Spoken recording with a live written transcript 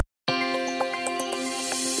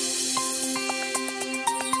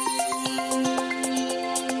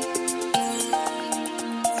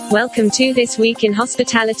Welcome to This Week in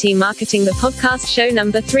Hospitality Marketing, the podcast show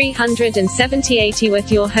number 370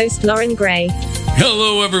 with your host, Lauren Gray.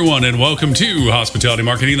 Hello, everyone, and welcome to Hospitality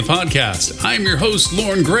Marketing, the podcast. I'm your host,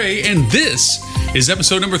 Lauren Gray, and this is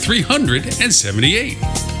episode number 378.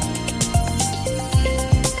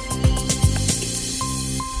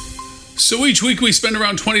 So each week we spend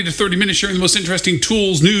around 20 to 30 minutes sharing the most interesting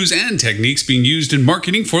tools, news, and techniques being used in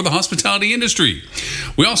marketing for the hospitality industry.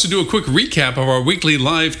 We also do a quick recap of our weekly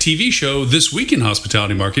live TV show, This Week in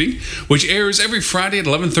Hospitality Marketing, which airs every Friday at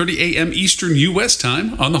 11:30 a.m. Eastern U.S.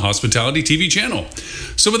 time on the Hospitality TV channel.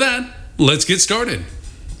 So with that, let's get started.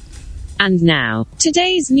 And now,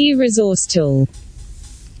 today's new resource tool.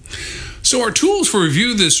 So our tools for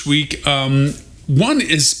review this week, one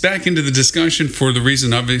is back into the discussion for the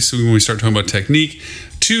reason, obviously, when we start talking about technique.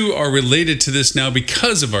 Two are related to this now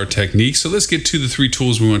because of our technique. So let's get to the three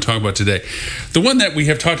tools we want to talk about today. The one that we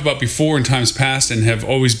have talked about before in times past and have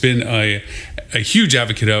always been a huge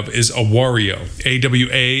advocate of is Awario,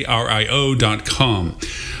 AWARIO.com.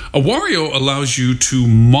 Awario allows you to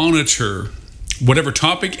monitor whatever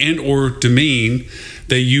topic and or domain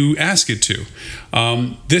that you ask it to.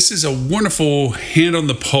 This is a wonderful hand on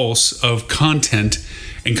the pulse of content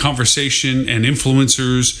and conversation and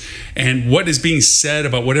influencers and what is being said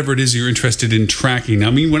about whatever it is you're interested in tracking.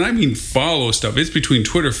 Now, when I mean follow stuff, it's between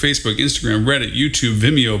Twitter, Facebook, Instagram, Reddit, YouTube,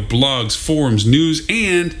 Vimeo, blogs, forums, news,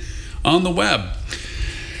 and on the web.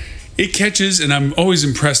 It catches, and I'm always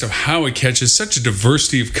impressed of how it catches such a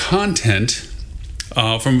diversity of content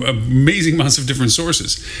from amazing amounts of different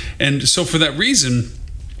sources. And so for that reason,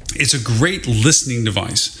 it's a great listening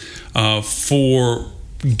device for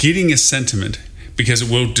getting a sentiment, because it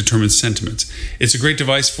will determine sentiments. It's a great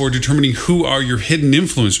device for determining who are your hidden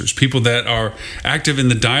influencers, people that are active in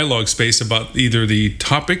the dialogue space about either the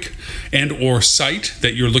topic and or site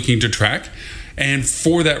that you're looking to track. And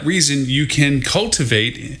for that reason, you can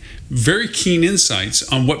cultivate very keen insights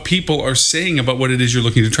on what people are saying about what it is you're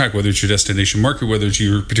looking to track, whether it's your destination market, whether it's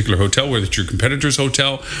your particular hotel, whether it's your competitor's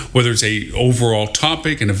hotel, whether it's a overall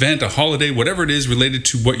topic, an event, a holiday, whatever it is related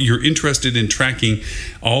to what you're interested in tracking,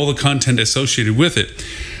 all the content associated with it.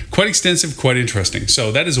 Quite extensive, quite interesting.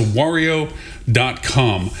 So that is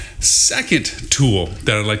Awario.com. Second tool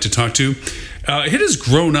that I'd like to talk to, it has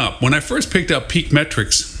grown up. When I first picked up Peak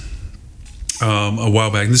Metrics, a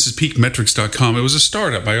while back. And this is peakmetrics.com. It was a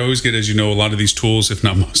startup. I always get, as you know, a lot of these tools, if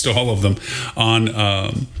not most all of them, on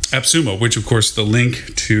AppSumo, which, of course, the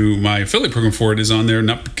link to my affiliate program for it is on there.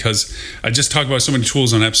 Not because I just talk about so many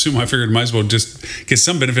tools on AppSumo. I figured I might as well just get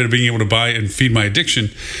some benefit of being able to buy and feed my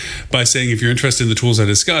addiction by saying, if you're interested in the tools I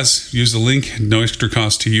discuss, use the link. No extra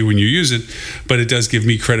cost to you when you use it. But it does give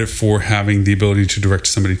me credit for having the ability to direct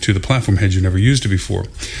somebody to the platform had you never used it before.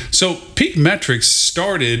 So Peak Metrics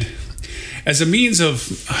started as a means of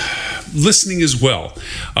listening as well.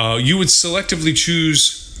 You would selectively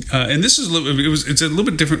choose, and this is it's a little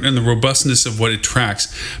bit different in the robustness of what it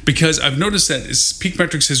tracks, because I've noticed that Peak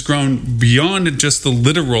Metrics has grown beyond just the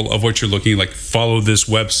literal of what you're looking, like follow this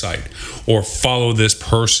website or follow this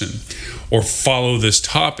person or follow this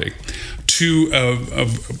topic, to a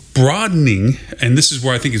broadening, and this is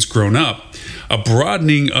where I think it's grown up, a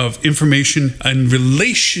broadening of information and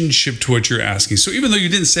relationship to what you're asking. So even though you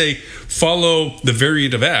didn't say follow the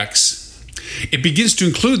variant of X, it begins to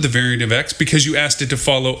include the variant of X because you asked it to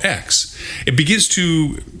follow X. It begins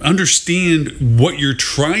to understand what you're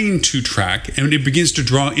trying to track, and it begins to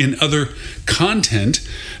draw in other content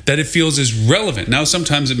that it feels is relevant. Now,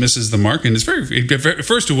 sometimes it misses the mark, and at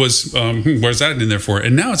first it was, where's that in there for?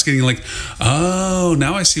 And now it's getting like, oh,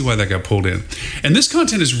 now I see why that got pulled in. And this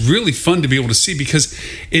content is really fun to be able to see because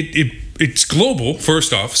it's global,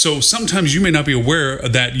 first off. So sometimes you may not be aware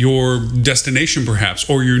that your destination, perhaps,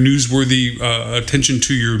 or your newsworthy attention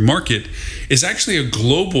to your market is actually a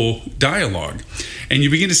global dialogue. And you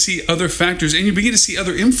begin to see other factors, and you begin to see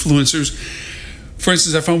other influencers. For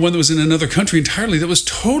instance, I found one that was in another country entirely that was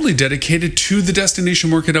totally dedicated to the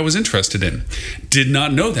destination market I was interested in. Did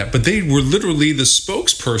not know that, but they were literally the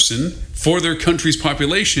spokesperson for their country's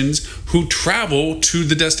populations who travel to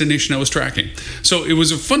the destination I was tracking. So it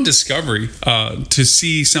was a fun discovery to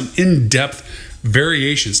see some in-depth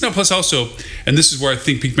variations. Now, plus also, and this is where I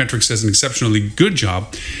think Peak Metrics does an exceptionally good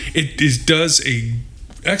job, it does a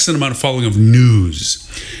excellent amount of following of news.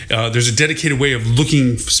 There's a dedicated way of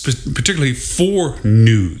looking particularly for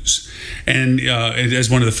news, and as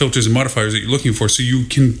one of the filters and modifiers that you're looking for. So you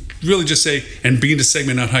can really just say and begin to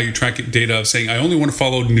segment out how you track data of saying, I only want to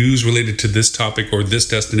follow news related to this topic or this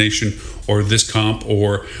destination or this comp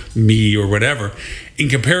or me or whatever, in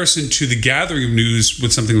comparison to the gathering of news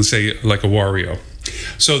with something, let's say, like Awario.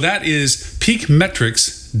 So that is Peak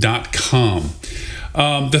Metrics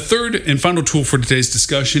brandalizer.com. The third and final tool for today's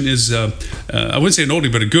discussion is, I wouldn't say an oldie,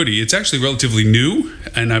 but a goodie. It's actually relatively new,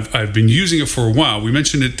 and I've been using it for a while. We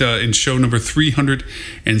mentioned it in show number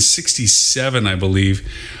 367, I believe.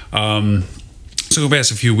 So go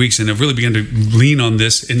back a few weeks, and I've really begun to lean on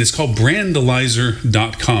this, and it's called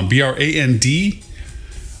brandalizer.com. BRANDALYZER.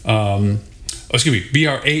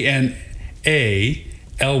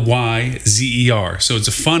 So it's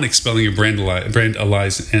a phonics spelling of brand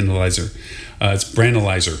analyzer. It's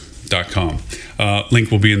brandalizer.com.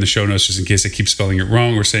 Link will be in the show notes just in case I keep spelling it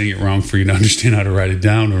wrong or saying it wrong for you to understand how to write it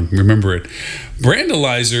down or remember it.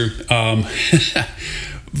 Brandalizer,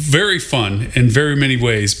 very fun in very many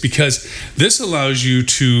ways, because this allows you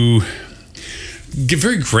to get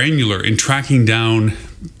very granular in tracking down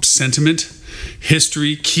sentiment,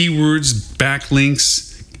 history, keywords, backlinks,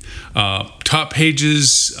 top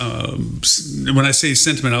pages. When I say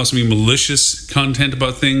sentiment, I also mean malicious content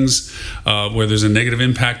about things where there's a negative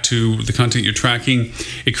impact to the content you're tracking.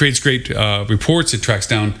 It creates great reports. It tracks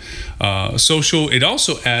down social. It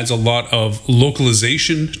also adds a lot of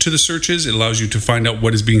localization to the searches. It allows you to find out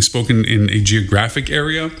what is being spoken in a geographic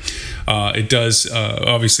area. It does,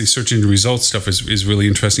 obviously, search engine results stuff is really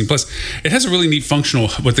interesting. Plus, it has a really neat functional,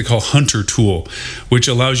 what they call hunter tool, which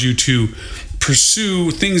allows you to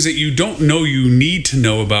pursue things that you don't know you need to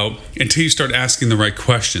know about until you start asking the right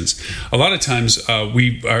questions. A lot of times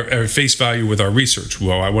we are at face value with our research.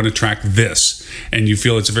 Well, I want to track this, and you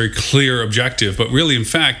feel it's a very clear objective, but really, in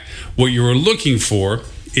fact, what you are looking for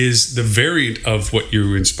is the variant of what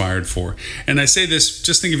you're inspired for. And I say this,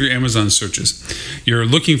 just think of your Amazon searches. You're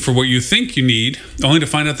looking for what you think you need, only to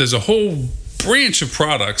find out there's a whole branch of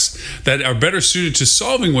products that are better suited to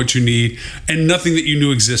solving what you need and nothing that you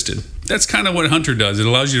knew existed. That's kind of what Hunter does. It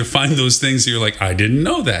allows you to find those things that you're like, I didn't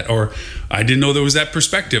know that, or I didn't know there was that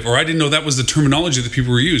perspective, or I didn't know that was the terminology that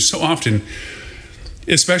people were used. So often,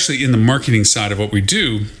 especially in the marketing side of what we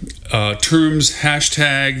do, terms,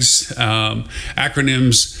 hashtags,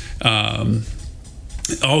 acronyms,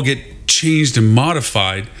 all get changed and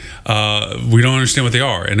modified. We don't understand what they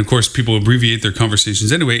are, and of course people abbreviate their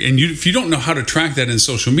conversations anyway, and if you don't know how to track that in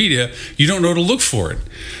social media, you don't know to look for it.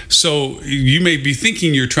 So you may be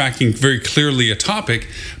thinking you're tracking very clearly a topic,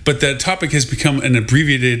 but that topic has become an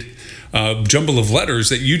abbreviated jumble of letters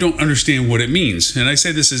that you don't understand what it means. And I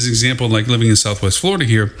say this as an example, like living in Southwest Florida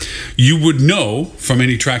here, you would know from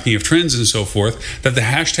any tracking of trends and so forth that the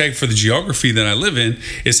hashtag for the geography that I live in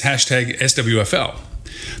is hashtag SWFL.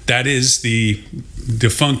 That is the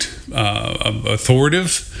defunct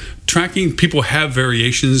authoritative tracking. People have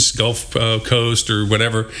variations, Gulf Coast or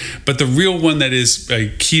whatever, but the real one that is a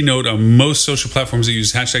keynote on most social platforms that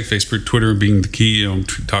use hashtag Facebook, Twitter being the key,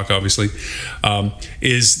 TikTok obviously,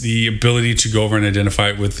 is the ability to go over and identify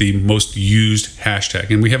it with the most used hashtag.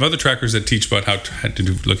 And we have other trackers that teach about how to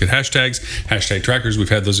look at hashtags, hashtag trackers. We've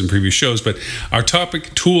had those in previous shows, but our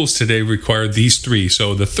topic tools today require these three.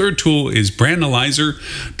 So the third tool is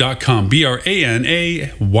brandalizer.com,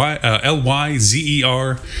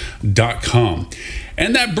 brandalizer.com.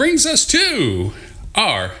 And that brings us to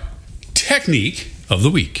our technique of the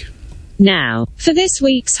week. Now, for this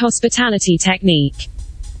week's hospitality technique.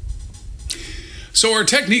 So our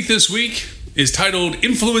technique this week is titled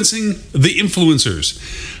Influencing the Influencers: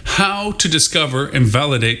 How to Discover and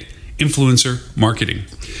Validate Influencer Marketing.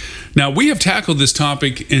 Now, we have tackled this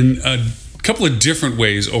topic in a couple of different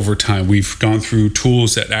ways over time. We've gone through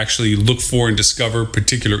tools that actually look for and discover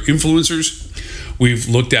particular influencers. We've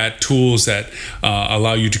looked at tools that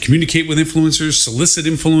allow you to communicate with influencers, solicit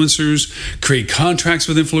influencers, create contracts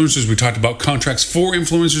with influencers. We talked about contracts for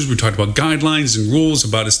influencers. We talked about guidelines and rules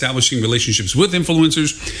about establishing relationships with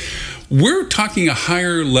influencers. We're talking a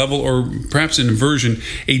higher level, or perhaps an inversion,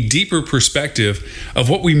 a deeper perspective of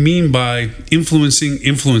what we mean by influencing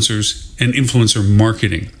influencers and influencer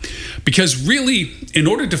marketing. Because really, in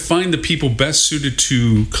order to find the people best suited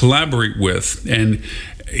to collaborate with and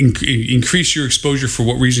increase your exposure for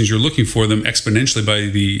what reasons you're looking for them exponentially by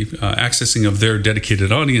the accessing of their dedicated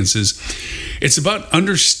audiences, it's about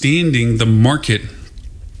understanding the market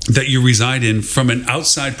that you reside in from an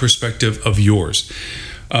outside perspective of yours.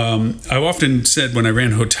 I've often said when I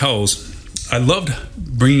ran hotels, I loved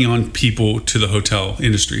bringing on people to the hotel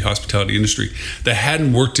industry, hospitality industry, that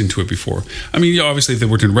hadn't worked into it before. I mean, obviously, if they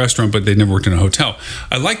worked in a restaurant, but they never worked in a hotel.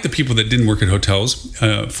 I liked the people that didn't work at hotels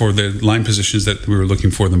for the line positions that we were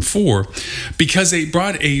looking for them for, because they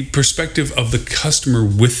brought a perspective of the customer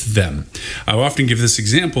with them. I often give this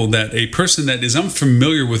example that a person that is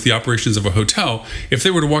unfamiliar with the operations of a hotel, if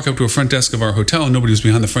they were to walk up to a front desk of our hotel and nobody was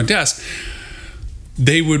behind the front desk,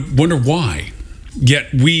 they would wonder why.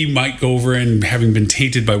 Yet we might go over and, having been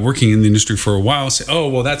tainted by working in the industry for a while, say, oh,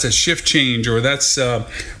 well, that's a shift change, or that's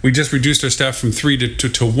we just reduced our staff from 3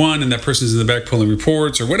 to 1, and that person's in the back pulling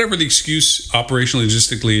reports, or whatever the excuse operationally,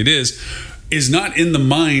 logistically it is not in the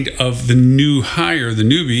mind of the new hire, the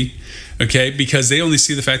newbie, okay, because they only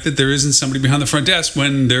see the fact that there isn't somebody behind the front desk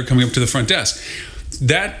when they're coming up to the front desk.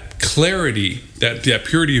 That clarity, that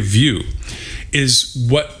purity of view is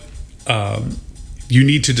what you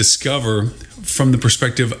need to discover from the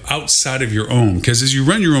perspective outside of your own. Because as you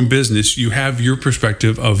run your own business, you have your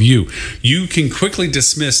perspective of you. You can quickly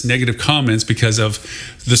dismiss negative comments because of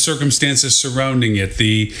the circumstances surrounding it,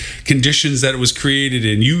 the conditions that it was created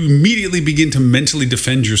in. You immediately begin to mentally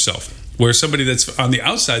defend yourself. Where somebody that's on the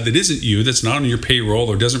outside that isn't you, that's not on your payroll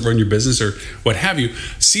or doesn't run your business or what have you,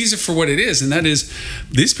 sees it for what it is. And that is,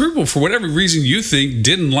 these people, for whatever reason you think,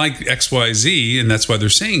 didn't like XYZ, and that's why they're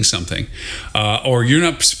saying something. Or you're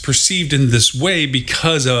not perceived in this way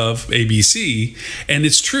because of ABC. And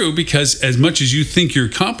it's true, because as much as you think you're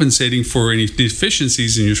compensating for any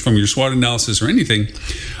deficiencies from your SWOT analysis or anything,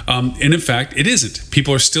 and in fact, it isn't.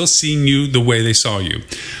 People are still seeing you the way they saw you.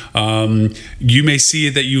 You may see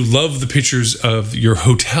that you love the pictures of your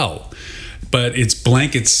hotel, but it's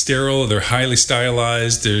blank, it's sterile, they're highly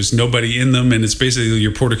stylized, there's nobody in them, and it's basically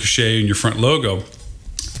your porte-cochere and your front logo.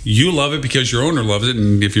 You love it because your owner loves it,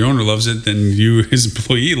 and if your owner loves it, then you, his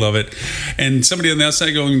employee, love it. And somebody on the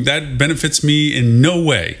outside going, that benefits me in no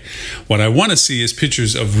way. What I want to see is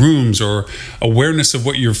pictures of rooms or awareness of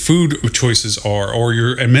what your food choices are or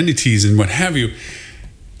your amenities and what have you.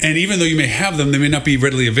 And even though you may have them, they may not be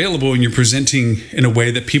readily available, and you're presenting in a way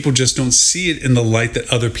that people just don't see it in the light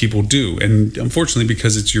that other people do. And unfortunately,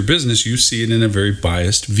 because it's your business, you see it in a very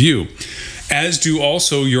biased view, as do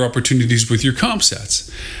also your opportunities with your comp sets.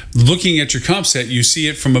 Looking at your comp set, you see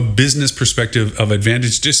it from a business perspective of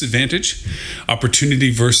advantage, disadvantage, opportunity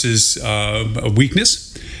versus a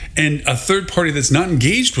weakness. And a third party that's not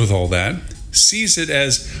engaged with all that sees it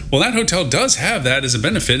as, well, that hotel does have that as a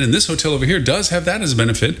benefit, and this hotel over here does have that as a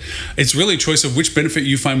benefit. It's really a choice of which benefit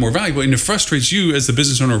you find more valuable, and it frustrates you as the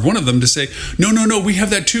business owner of one of them to say, no, we have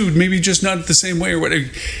that too, maybe just not the same way or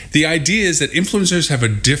whatever. The idea is that influencers have a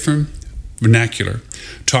different vernacular,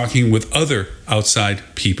 talking with other outside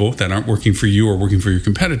people that aren't working for you or working for your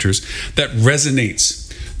competitors, that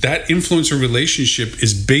resonates. That influencer relationship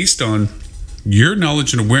is based on your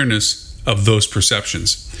knowledge and awareness of those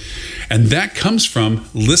perceptions. And that comes from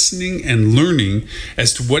listening and learning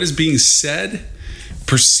as to what is being said,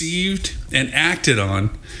 perceived, and acted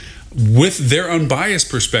on with their unbiased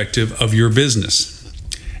perspective of your business.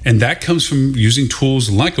 And that comes from using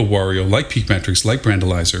tools like Awario, like Peak Metrics, like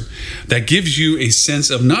Brandalizer, that gives you a sense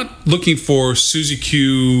of not looking for Suzy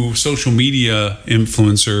Q, social media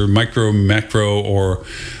influencer, micro, macro, or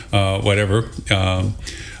whatever,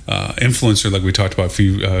 influencer, like we talked about a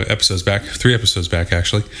few episodes back, 3 episodes back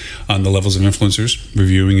actually, on the levels of influencers,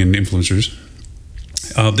 reviewing and influencers.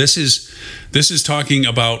 This is talking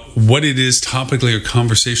about what it is topically or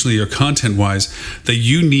conversationally or content-wise that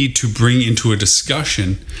you need to bring into a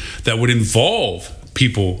discussion that would involve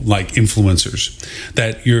people like influencers,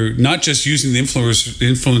 that you're not just using the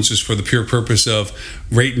influencers for the pure purpose of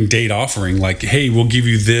rate and date offering, like, hey, we'll give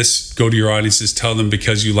you this, go to your audiences, tell them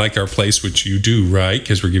because you like our place, which you do, right,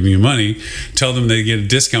 because we're giving you money, tell them they get a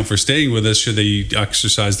discount for staying with us should they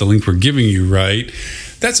exercise the link we're giving you, right?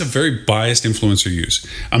 That's a very biased influencer use.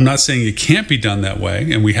 I'm not saying it can't be done that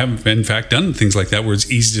way, and we have in fact done things like that where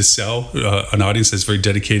it's easy to sell an audience that's very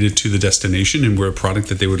dedicated to the destination and we're a product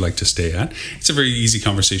that they would like to stay at. It's a very easy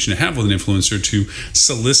conversation to have with an influencer to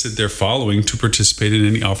solicit their following to participate in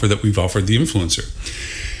any offer that we've offered the influencer.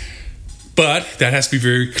 But that has to be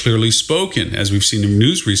very clearly spoken, as we've seen in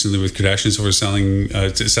news recently with Kardashians over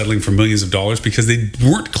settling for millions of dollars because they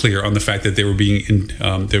weren't clear on the fact that they were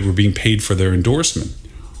being paid for their endorsement.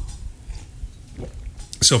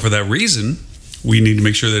 So for that reason, we need to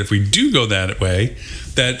make sure that if we do go that way,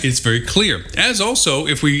 that it's very clear. As also,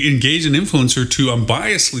 if we engage an influencer to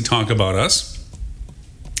unbiasedly talk about us,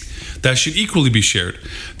 that should equally be shared.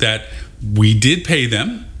 That we did pay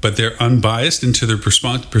them, but they're unbiased into their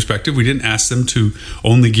perspective. We didn't ask them to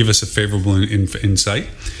only give us a favorable insight.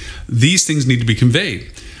 These things need to be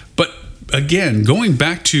conveyed. But again, going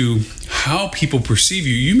back to how people perceive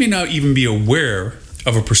you, you may not even be aware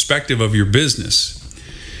of a perspective of your business.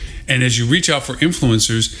 And as you reach out for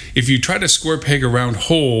influencers, if you try to square peg a round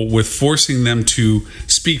hole with forcing them to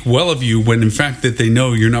speak well of you when in fact that they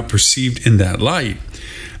know you're not perceived in that light,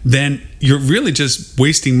 then you're really just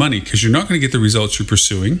wasting money because you're not going to get the results you're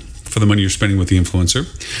pursuing for the money you're spending with the influencer.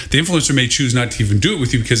 The influencer may choose not to even do it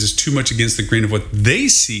with you because it's too much against the grain of what they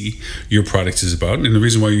see your product is about. And the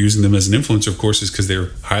reason why you're using them as an influencer, of course, is because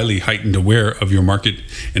they're highly heightened aware of your market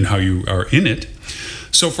and how you are in it.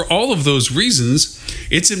 So for all of those reasons,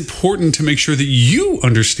 it's important to make sure that you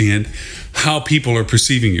understand how people are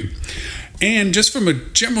perceiving you. And just from a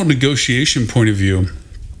general negotiation point of view,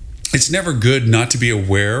 it's never good not to be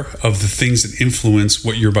aware of the things that influence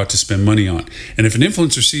what you're about to spend money on. And if an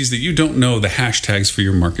influencer sees that you don't know the hashtags for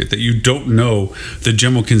your market, that you don't know the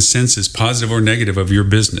general consensus, positive or negative, of your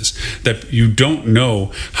business, that you don't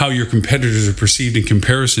know how your competitors are perceived in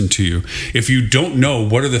comparison to you, if you don't know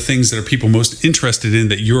what are the things that are people most interested in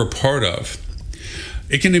that you're a part of,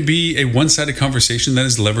 it can be a one-sided conversation that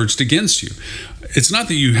is leveraged against you. It's not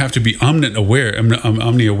that you have to be omni-aware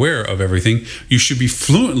of everything. You should be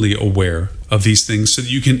fluently aware of these things so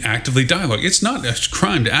that you can actively dialogue. It's not a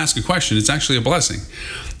crime to ask a question. It's actually a blessing.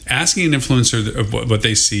 Asking an influencer what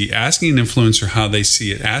they see, asking an influencer how they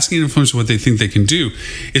see it, asking an influencer what they think they can do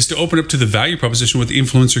is to open up to the value proposition what the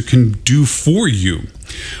influencer can do for you,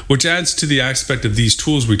 which adds to the aspect of these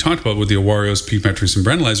tools we talked about with the Awarios, Peak Metrics, and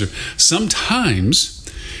Brandalizer. Sometimes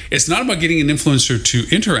it's not about getting an influencer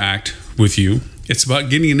to interact with you. It's about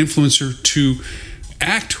getting an influencer to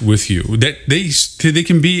act with you. That they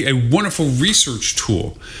can be a wonderful research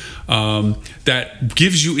tool that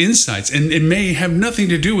gives you insights. And it may have nothing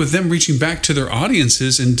to do with them reaching back to their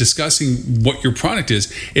audiences and discussing what your product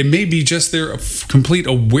is. It may be just their complete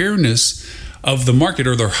awareness of the market,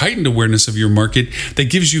 or their heightened awareness of your market,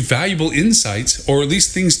 that gives you valuable insights, or at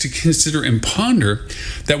least things to consider and ponder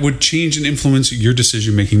that would change and influence your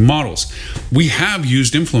decision-making models. We have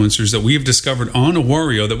used influencers that we have discovered on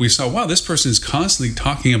Awario that we saw, wow, this person is constantly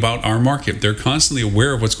talking about our market. They're constantly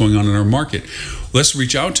aware of what's going on in our market. Let's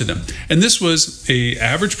reach out to them. And this was an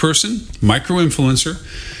average person, micro-influencer,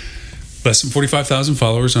 less than 45,000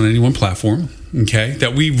 followers on any one platform, okay,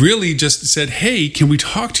 that we really just said, hey, can we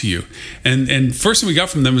talk to you? And first thing we got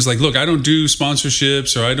from them was like, look, I don't do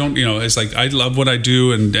sponsorships, or I don't, it's like, I love what I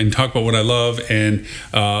do and talk about what I love. And,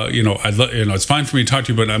 it's fine for me to talk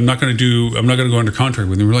to you, but I'm not going to go under contract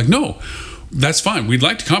with them. We're like, no, that's fine. We'd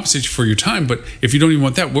like to compensate you for your time. But if you don't even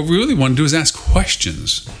want that, what we really want to do is ask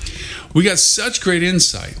questions. We got such great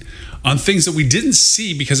insight on things that we didn't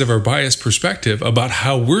see because of our biased perspective about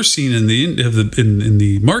how we're seen in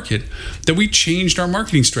the market, that we changed our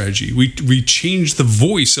marketing strategy. We changed the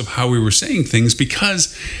voice of how we were saying things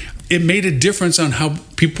because it made a difference on how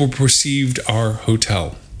people perceived our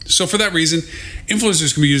hotel. So for that reason,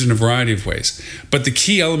 influencers can be used in a variety of ways. But the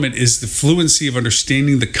key element is the fluency of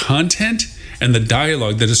understanding the content and the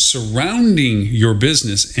dialogue that is surrounding your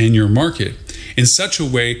business and your market in such a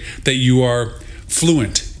way that you are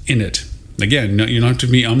fluent in it. Again, you don't have to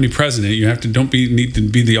be omnipresent. You need to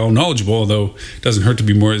be the all knowledgeable, although it doesn't hurt to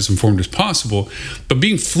be more as informed as possible. But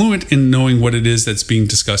being fluent in knowing what it is that's being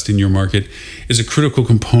discussed in your market is a critical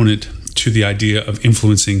component to the idea of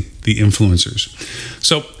influencing the influencers.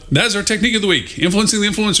 So that is our technique of the week: influencing the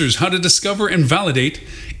influencers, how to discover and validate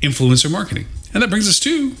influencer marketing. And that brings us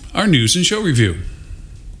to our news and show review.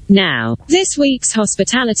 Now, this week's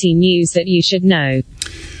hospitality news that you should know.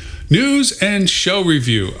 News and show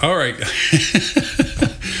review. All right.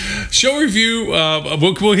 Show review.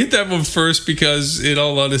 We'll hit that one first because, in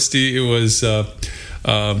all honesty, it was,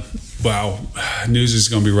 wow, news is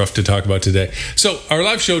going to be rough to talk about today. So our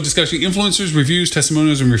live show discussing influencers, reviews,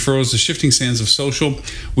 testimonials, and referrals, the shifting sands of social.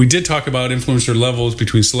 We did talk about influencer levels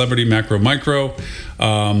between celebrity, macro, micro.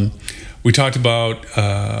 We talked about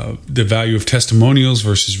the value of testimonials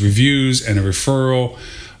versus reviews and a referral.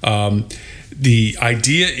 The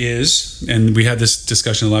idea is, and we had this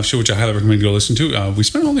discussion in the live show, which I highly recommend you go listen to. We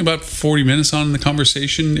spent only about 40 minutes on the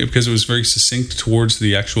conversation because it was very succinct towards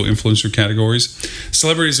the actual influencer categories.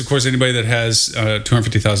 Celebrities, of course, anybody that has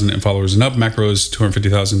 250,000 followers and up. Macro is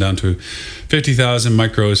 250,000 down to 50,000.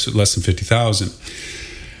 Micro is less than 50,000.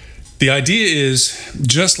 The idea is,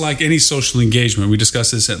 just like any social engagement, we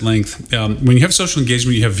discussed this at length. When you have social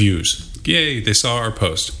engagement, you have views. Yay, they saw our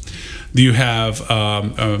post. You have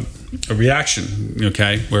a reaction,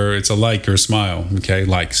 okay, where it's a like or a smile, okay,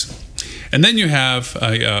 likes. And then you have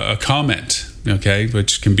a comment, okay,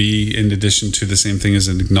 which can be in addition to the same thing as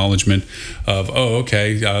an acknowledgement of, oh,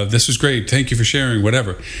 okay, this was great, thank you for sharing,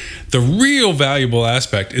 whatever. The real valuable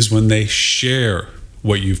aspect is when they share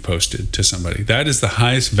what you've posted to somebody. That is the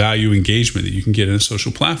highest value engagement that you can get in a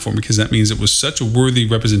social platform, because that means it was such a worthy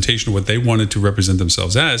representation of what they wanted to represent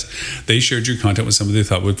themselves as. They shared your content with somebody they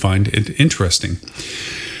thought would find it interesting.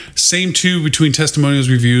 Same too between testimonials,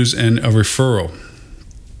 reviews, and a referral.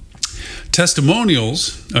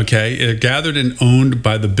 Testimonials, okay, are gathered and owned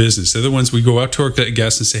by the business. They're the ones we go out to our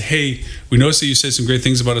guests and say, hey, we noticed that you said some great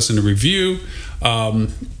things about us in the review.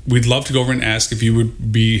 We'd love to go over and ask if you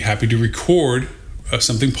would be happy to record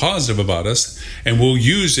something positive about us, and we'll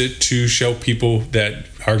use it to show people that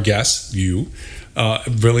our guests, you,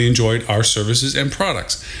 really enjoyed our services and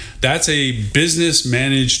products. That's a business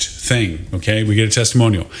managed thing, okay? We get a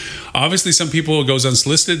testimonial. Obviously, some people, it goes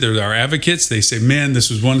unsolicited. They're our advocates. They say, man,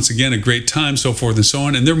 this was once again a great time, so forth and so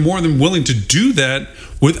on. And they're more than willing to do that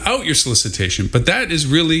without your solicitation. But that is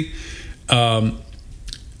really a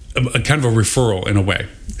kind of a referral in a way.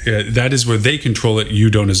 That is where they control it.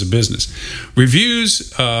 You don't as a business.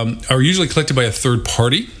 Reviews are usually collected by a third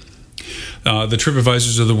party. The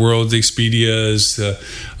TripAdvisors of the world, the Expedias,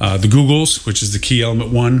 the Googles, which is the key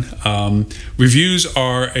element one. Reviews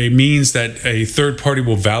are a means that a third party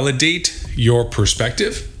will validate your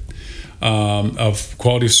perspective of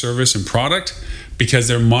quality of service and product, because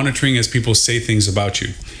they're monitoring as people say things about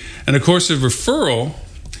you. And of course, the referral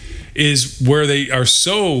is where they are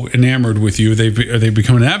so enamored with you, they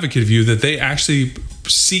become an advocate of you, that they actually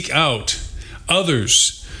seek out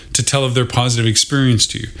others to tell of their positive experience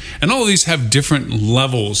to you. And all of these have different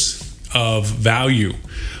levels of value.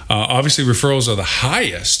 Obviously, referrals are the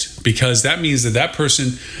highest, because that means that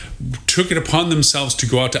person took it upon themselves to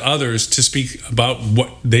go out to others to speak about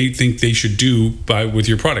what they think they should do with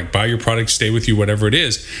your product. Buy your product, stay with you, whatever it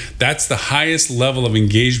is. That's the highest level of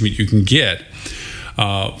engagement you can get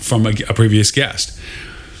from a previous guest.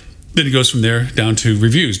 Then it goes from there down to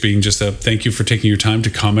reviews, being just a thank you for taking your time to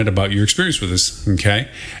comment about your experience with us, okay?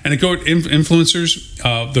 And it goes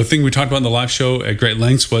influencers. The thing we talked about in the live show at great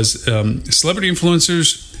lengths was celebrity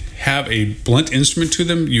influencers have a blunt instrument to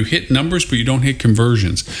them. You hit numbers, but you don't hit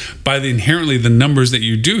conversions. By inherently the numbers that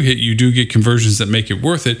you do hit, you do get conversions that make it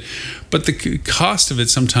worth it. But the cost of it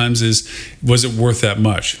sometimes is, was it worth that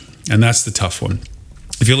much? And that's the tough one.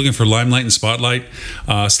 If you're looking for limelight and spotlight,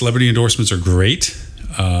 celebrity endorsements are great.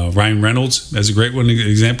 Ryan Reynolds, as a great one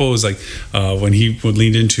example, is like when he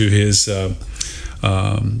leaned into his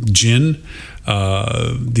gin.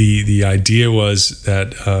 The idea was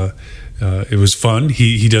that it was fun.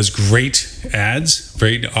 He does great ads,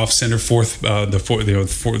 great off-center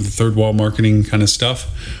the third wall marketing kind of stuff,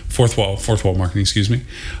 fourth wall marketing. Excuse me.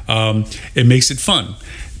 It makes it fun.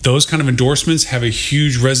 Those kind of endorsements have a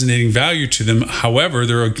huge resonating value to them. However,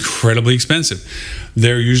 they're incredibly expensive.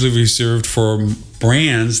 They're usually reserved for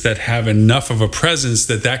brands that have enough of a presence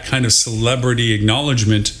that kind of celebrity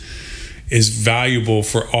acknowledgement is valuable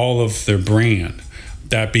for all of their brand.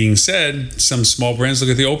 That being said, some small brands look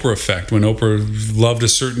at the Oprah effect. When Oprah loved a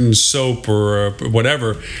certain soap or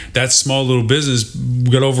whatever, that small little business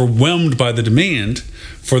got overwhelmed by the demand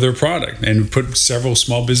for their product and put several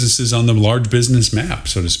small businesses on the large business map,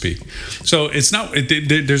 so to speak. So it's not,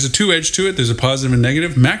 there's a two-edge to it. There's a positive and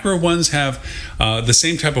negative. Macro ones have the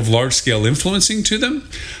same type of large-scale influencing to them.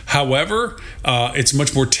 However, it's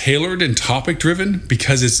much more tailored and topic-driven,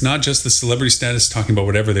 because it's not just the celebrity status talking about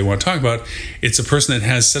whatever they want to talk about. It's a person that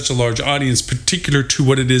has such a large audience particular to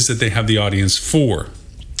what it is that they have the audience for.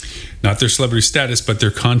 Not their celebrity status, but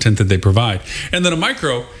their content that they provide. And then a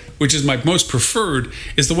micro, which is my most preferred,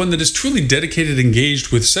 is the one that is truly dedicated,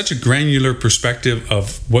 engaged with such a granular perspective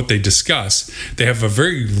of what they discuss. They have a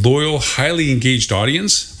very loyal, highly engaged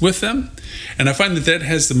audience with them. And I find that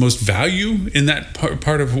has the most value in that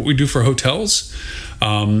part of what we do for hotels.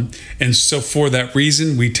 And so for that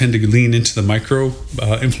reason, we tend to lean into the micro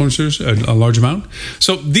influencers a large amount.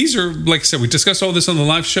 So these are, like I said, we discussed all this on the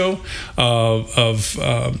live show of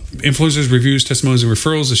influencers, reviews, testimonials, and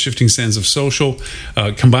referrals, the shifting sands of social.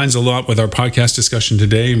 Combines a lot with our podcast discussion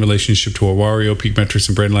today in relationship to Awario, Peak Metrics,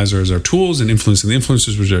 and Brandlizer as our tools, and influencing the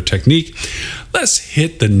influencers was our technique. Let's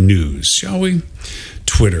hit the news, shall we?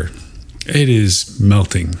 Twitter. It is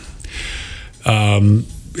melting.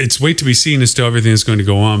 It's wait to be seen as to everything that's going to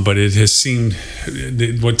go on, but it has seen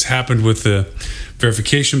what's happened with the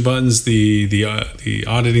verification buttons, the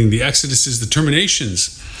auditing, the exoduses, the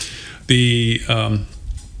terminations, the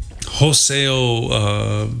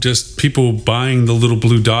wholesale, just people buying the little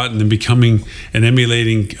blue dot and then becoming and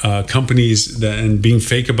emulating companies and being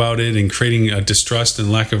fake about it and creating a distrust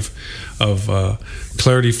and lack of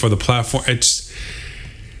clarity for the platform.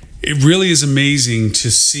 It really is amazing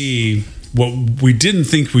to see what we didn't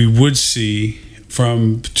think we would see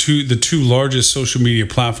from the two largest social media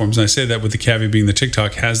platforms. And I say that with the caveat being the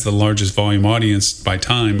TikTok has the largest volume audience by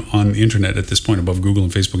time on the internet at this point, above Google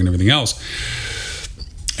and Facebook and everything else.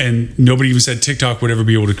 And nobody even said TikTok would ever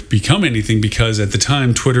be able to become anything, because at the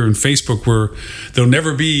time Twitter and Facebook there'll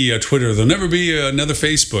never be a Twitter, there'll never be another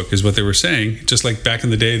Facebook, is what they were saying. Just like back in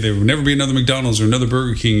the day, there will never be another McDonald's or another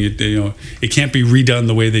Burger King. It can't be redone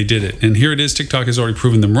the way they did it. And here it is, TikTok has already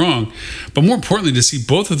proven them wrong. But more importantly, to see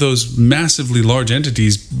both of those massively large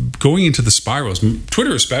entities going into the spirals,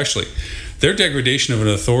 Twitter especially, their degradation of an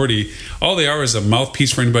authority, all they are is a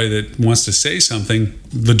mouthpiece for anybody that wants to say something,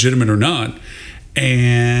 legitimate or not,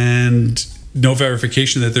 and no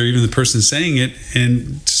verification that they're even the person saying it.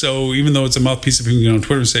 And so even though it's a mouthpiece of people get on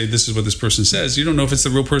Twitter and say, this is what this person says, you don't know if it's the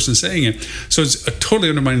real person saying it. So it's totally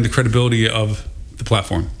undermining the credibility of the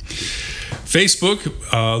platform. Facebook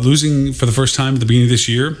losing for the first time at the beginning of this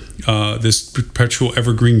year, this perpetual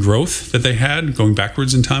evergreen growth that they had, going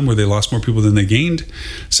backwards in time where they lost more people than they gained.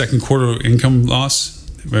 Second quarter income loss,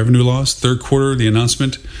 revenue loss. Third quarter, the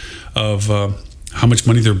announcement of how much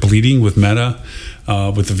money they're bleeding with Meta,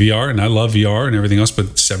 with the VR. And I love VR and everything else, but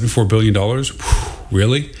 $74 billion,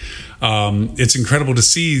 really? It's incredible to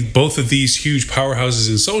see both of these huge powerhouses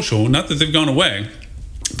in social, not that they've gone away,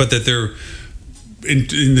 but that they're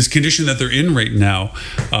in this condition that they're in right now.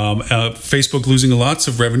 Facebook losing lots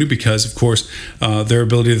of revenue because, of course, their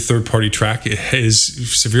ability to third-party track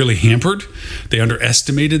is severely hampered. They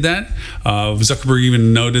underestimated that. Zuckerberg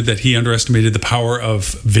even noted that he underestimated the power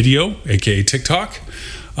of video, aka TikTok.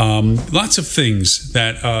 Lots of things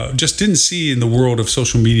that just didn't see in the world of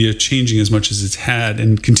social media changing as much as it's had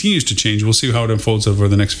and continues to change. We'll see how it unfolds over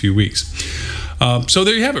the next few weeks. So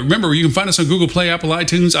there you have it. Remember, you can find us on Google Play, Apple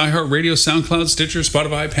iTunes, iHeartRadio, SoundCloud, Stitcher,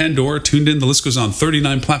 Spotify, Pandora, TuneIn. The list goes on,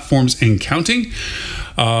 39 platforms and counting.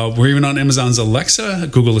 We're even on Amazon's Alexa,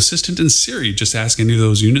 Google Assistant, and Siri. Just ask any of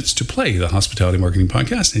those units to play the Hospitality Marketing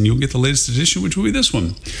Podcast, and you'll get the latest edition, which will be this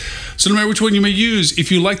one. So no matter which one you may use,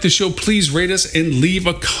 if you like the show, please rate us and leave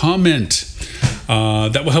a comment.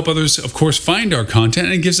 That will help others, of course, find our content,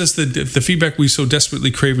 and it gives us the feedback we so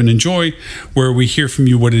desperately crave and enjoy, where we hear from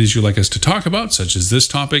you what it is you like us to talk about, such as this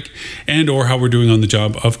topic, and or how we're doing on the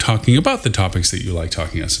job of talking about the topics that you like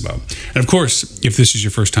talking to us about. And of course, if this is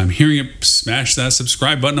your first time hearing it, smash that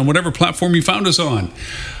subscribe button on whatever platform you found us on.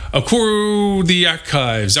 Of course, the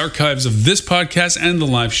archives of this podcast and the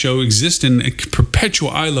live show exist in perpetual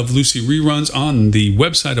I Love Lucy reruns on the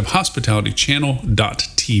website of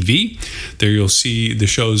hospitalitychannel.tv. There you'll see the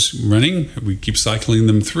shows running. We keep cycling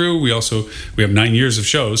them through. We have 9 years of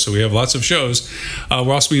shows, so we have lots of shows.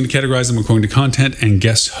 We're also going to categorize them according to content and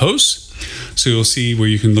guest hosts. So you'll see where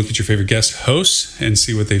you can look at your favorite guest hosts and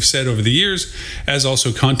see what they've said over the years, as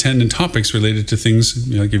also content and topics related to things.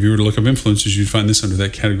 Like if you were to look up influencers, you'd find this under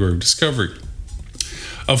that category of discovery.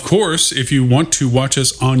 Of course, if you want to watch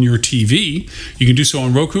us on your TV, you can do so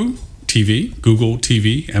on Roku TV, Google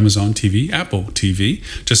TV, Amazon TV, Apple TV.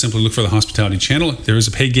 Just simply look for the Hospitality Channel. There is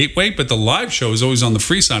a pay gateway, but the live show is always on the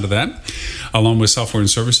free side of that, along with software and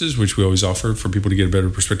services, which we always offer for people to get a better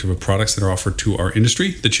perspective of products that are offered to our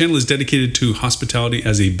industry. The channel is dedicated to hospitality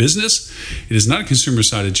as a business. It is not a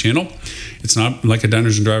consumer-sided channel. It's not like a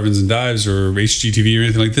Diners and Drive-Ins and Dives or HGTV or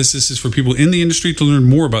anything like this. This is for people in the industry to learn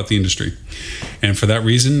more about the industry. And for that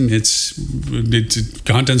reason,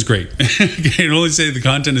 content's great. I can only say the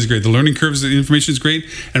content is great. The learning curves, the information is great.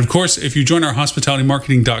 And of course, if you join our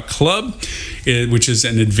hospitalitymarketing.club, which is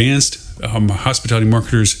an advanced hospitality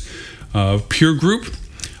marketers peer group,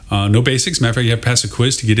 no basics. Matter of fact, you have to pass a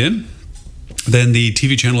quiz to get in. Then the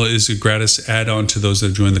TV channel is a gratis add-on to those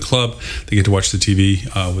that join the club. They get to watch the TV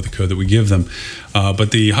with the code that we give them. But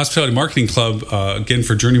the Hospitality Marketing Club, again,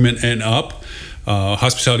 for journeyman and up,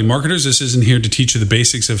 hospitality marketers, this isn't here to teach you the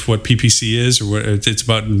basics of what PPC is, or it's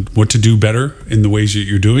about what to do better in the ways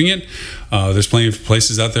you're doing it. There's plenty of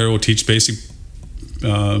places out there that will teach basic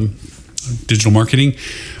digital marketing.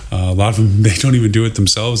 A lot of them, they don't even do it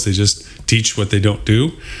themselves. They just teach what they don't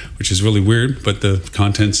do, which is really weird, but the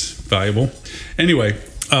content's valuable. Anyway,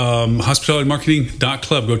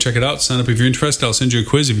 hospitalitymarketing.club. Go check it out. Sign up if you're interested. I'll send you a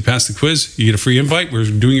quiz. If you pass the quiz, you get a free invite. We're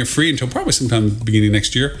doing it free until probably sometime beginning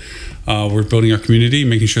next year. We're building our community,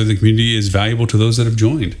 making sure the community is valuable to those that have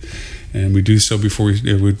joined. And we do so before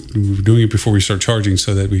we're doing it before we start charging,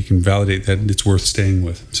 so that we can validate that it's worth staying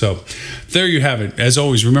with. So there you have it. As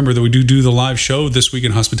always, remember that we do the live show this week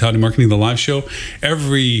in Hospitality Marketing, the live show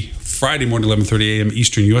every Friday morning, 11:30 a.m.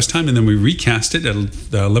 Eastern U.S. time, and then we recast it at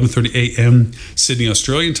 11:30 a.m. Sydney,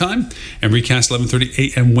 Australian time, and recast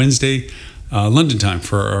 11:30 a.m. Wednesday, London time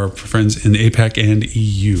for our friends in the APAC and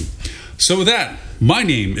EU. So with that, my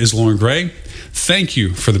name is Lauren Gray. Thank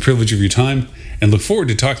you for the privilege of your time, and look forward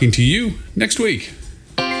to talking to you next week.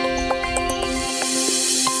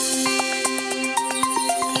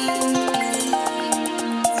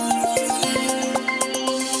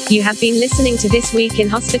 You have been listening to This Week in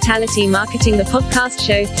Hospitality Marketing, the podcast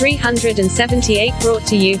show 378, brought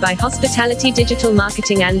to you by Hospitality Digital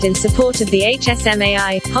Marketing and in support of the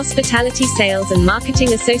HSMAI, Hospitality Sales and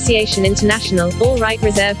Marketing Association International, all right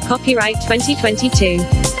reserved, copyright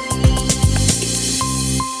 2022.